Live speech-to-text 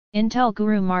Intel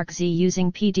guru Mark Z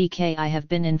using PDK. I have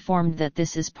been informed that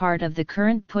this is part of the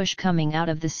current push coming out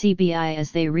of the CBI as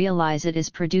they realize it is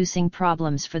producing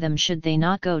problems for them should they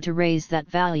not go to raise that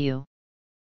value.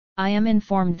 I am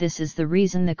informed this is the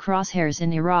reason the crosshairs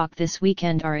in Iraq this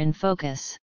weekend are in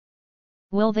focus.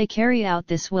 Will they carry out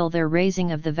this? Will their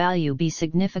raising of the value be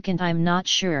significant? I'm not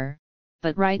sure,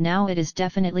 but right now it is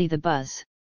definitely the buzz.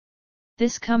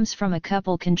 This comes from a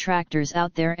couple contractors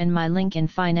out there and my link in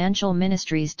financial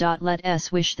ministries. Let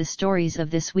us wish the stories of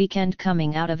this weekend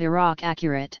coming out of Iraq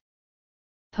accurate.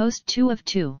 Post 2 of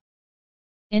 2.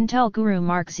 Intel guru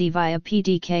Mark Z via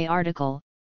PDK article,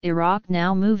 Iraq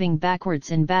now moving backwards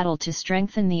in battle to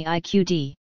strengthen the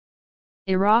IQD.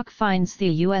 Iraq finds the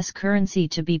US currency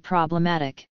to be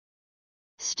problematic.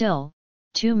 Still,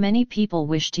 too many people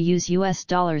wish to use US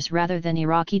dollars rather than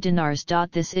Iraqi dinars.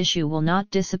 This issue will not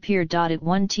disappear. It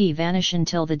won't vanish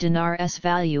until the dinar's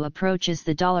value approaches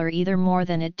the dollar either more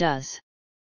than it does.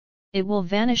 It will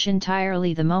vanish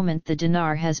entirely the moment the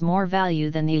dinar has more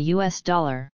value than the US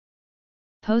dollar.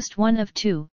 Post 1 of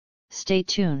 2, stay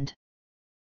tuned.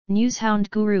 Newshound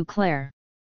Guru Claire.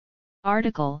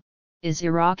 Article, is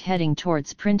Iraq heading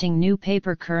towards printing new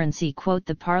paper currency? Quote,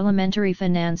 the Parliamentary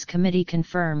Finance Committee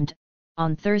confirmed,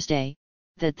 on Thursday,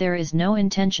 that there is no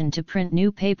intention to print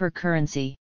new paper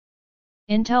currency.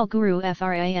 Intel Guru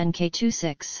FRANK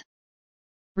 26.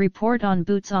 Report on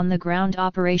boots on the ground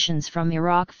operations from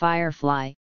Iraq.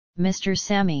 Firefly, Mr.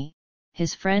 Sami,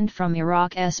 his friend from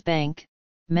Iraq's bank,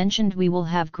 mentioned we will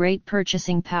have great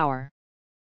purchasing power.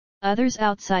 Others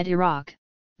outside Iraq,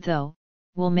 though,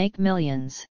 will make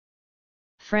millions.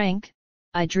 Frank,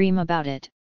 I dream about it,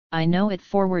 I know it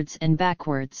forwards and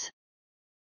backwards.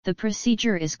 The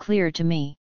procedure is clear to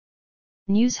me.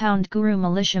 Newshound Guru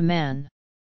Militia Man.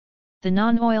 The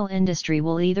non-oil industry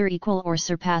will either equal or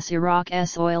surpass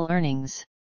Iraq's oil earnings.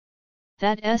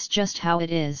 That's just how it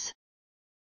is.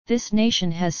 This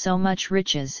nation has so much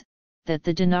riches, that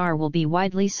the dinar will be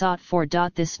widely sought for.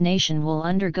 This nation will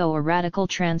undergo a radical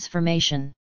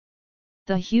transformation.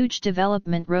 The huge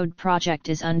development road project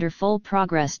is under full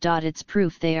progress. It's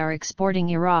proof they are exporting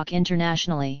Iraq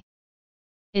internationally.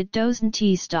 It doesn't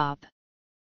stop.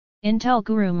 Intel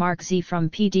guru Mark Z from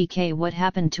PDK. What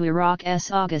happened to Iraq's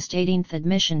August 18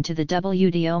 admission to the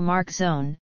WTO mark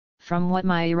zone? From what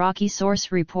my Iraqi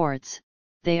source reports,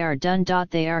 they are done.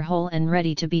 They are whole and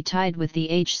ready to be tied with the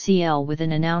HCL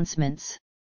within announcements.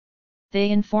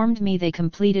 They informed me they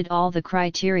completed all the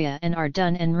criteria and are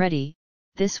done and ready.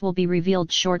 This will be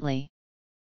revealed shortly.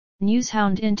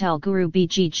 Newshound Intel Guru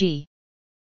BGG.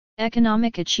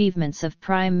 Economic achievements of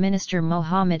Prime Minister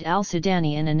Mohammed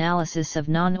al-Sudani. An analysis of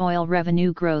non-oil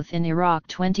revenue growth in Iraq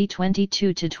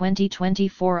 2022 to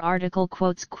 2024 article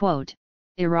quotes quote,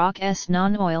 Iraq's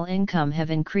non-oil income have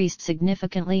increased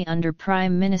significantly under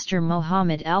Prime Minister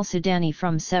Mohammed al-Sudani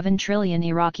from 7 trillion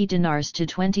Iraqi dinars to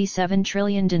 27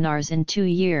 trillion dinars in 2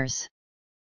 years.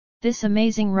 This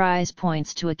amazing rise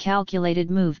points to a calculated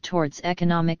move towards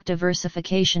economic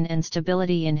diversification and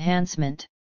stability enhancement.